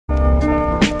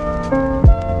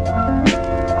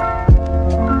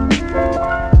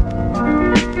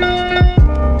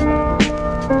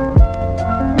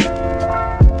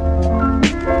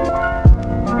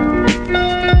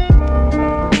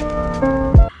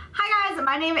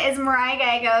name is Mariah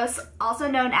Gallegos, also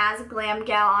known as Glam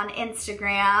Gal on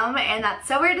Instagram, and that's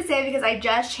so weird to say because I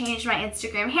just changed my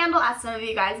Instagram handle, as some of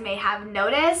you guys may have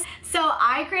noticed. So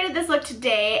I created this look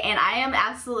today and I am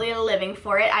absolutely living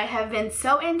for it. I have been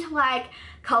so into like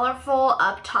colorful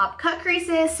up top cut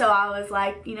creases, so I was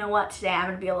like, you know what, today I'm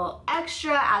gonna be a little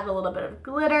extra, add a little bit of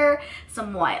glitter,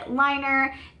 some white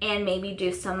liner, and maybe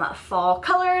do some fall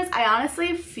colors. I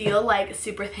honestly feel like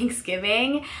super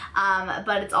Thanksgiving,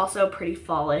 but it's also pretty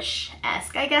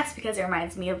fallish-esque, I guess, because it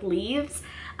reminds me of leaves.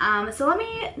 So let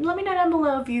me know down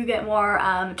below if you get more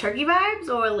turkey vibes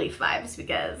or leaf vibes,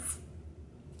 because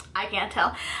I can't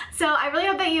tell. So I really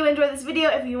hope that you enjoyed this video.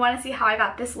 If you want to see how I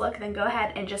got this look, then go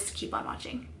ahead and just keep on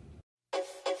watching.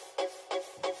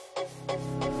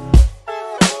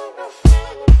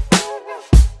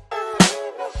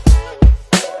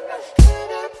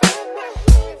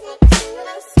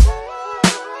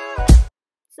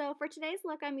 So for today's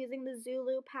look, I'm using the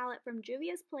soooo palette from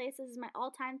Juvia's Place. This is my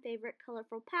all-time favorite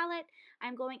colorful palette.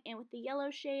 I'm going in with the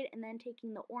yellow shade and then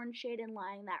taking the orange shade and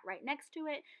laying that right next to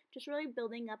it, just really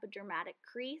building up a dramatic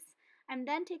crease. I'm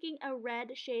then taking a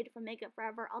red shade from Makeup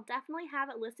Forever. I'll definitely have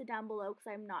it listed down below because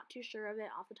I'm not too sure of it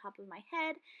off the top of my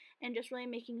head, and just really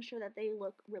making sure that they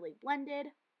look really blended.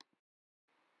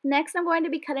 Next, I'm going to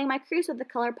be cutting my crease with the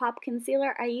ColourPop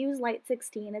concealer. I use Light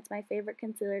 16. It's my favorite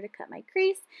concealer to cut my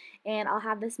crease, and I'll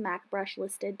have this MAC brush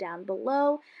listed down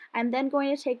below. I'm then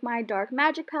going to take my Dark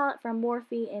Magic palette from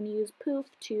Morphe and use Poof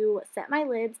to set my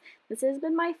lids. This has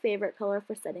been my favorite color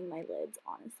for setting my lids,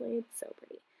 honestly. It's so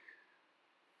pretty.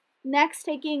 Next,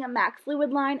 taking a MAC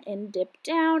Fluid line and dip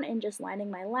down and just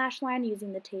lining my lash line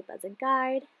using the tape as a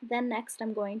guide. Then next,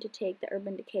 I'm going to take the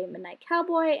Urban Decay Midnight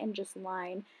Cowboy and just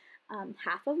line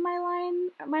half of my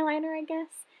liner, I guess.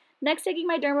 Next, taking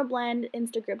my Dermablend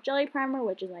Instagrip Jelly Primer,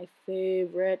 which is my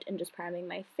favorite, and just priming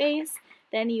my face.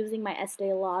 Then using my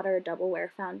Estee Lauder Double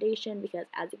Wear Foundation because,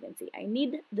 as you can see, I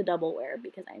need the double wear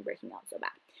because I'm breaking out so bad.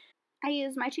 I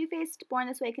used my Too Faced Born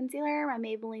This Way concealer, my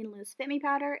Maybelline Loose Fit Me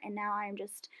powder, and now I'm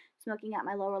just smoking out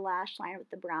my lower lash line with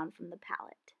the brown from the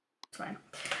palette. Fine.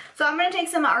 So I'm going to take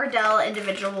some Ardell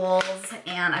Individuals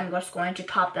and I'm just going to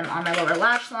pop them on my lower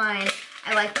lash line.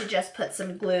 I like to just put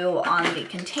some glue on the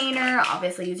container,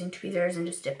 obviously using tweezers and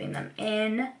just dipping them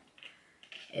in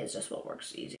is just what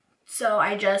works easy. So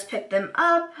I just pick them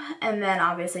up and then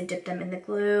obviously dip them in the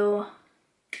glue.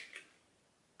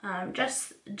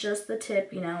 Just the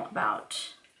tip, you know,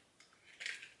 about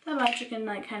that much. You can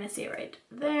like kind of see it right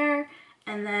there.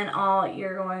 And then all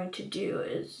you're going to do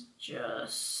is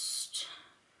just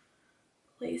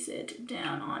place it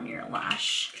down on your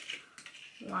lash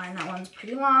line. That one's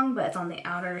pretty long, but it's on the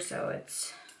outer, so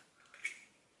it's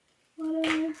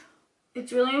whatever.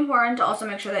 It's really important to also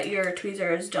make sure that your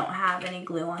tweezers don't have any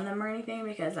glue on them or anything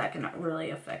because that can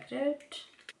really affect it.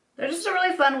 They're just a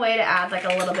really fun way to add like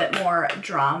a little bit more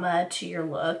drama to your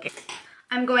look.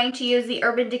 I'm going to use the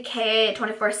Urban Decay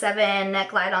 24/7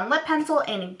 Glide On Lip Pencil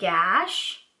in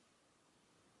Gash.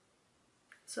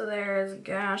 So there's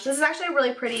Gash. This is actually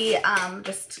really pretty,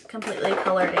 just completely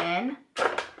colored in.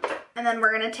 And then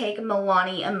we're going to take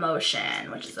Milani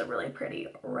Emotion, which is a really pretty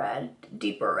red,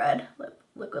 deeper red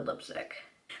liquid lipstick.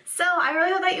 So I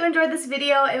really hope that you enjoyed this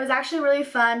video. It was actually really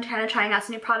fun kind of trying out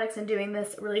some new products and doing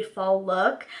this really fall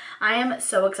look. I am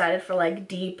so excited for like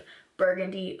deep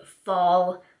burgundy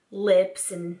fall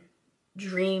lips and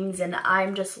dreams, and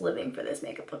I'm just living for this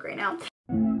makeup look right now.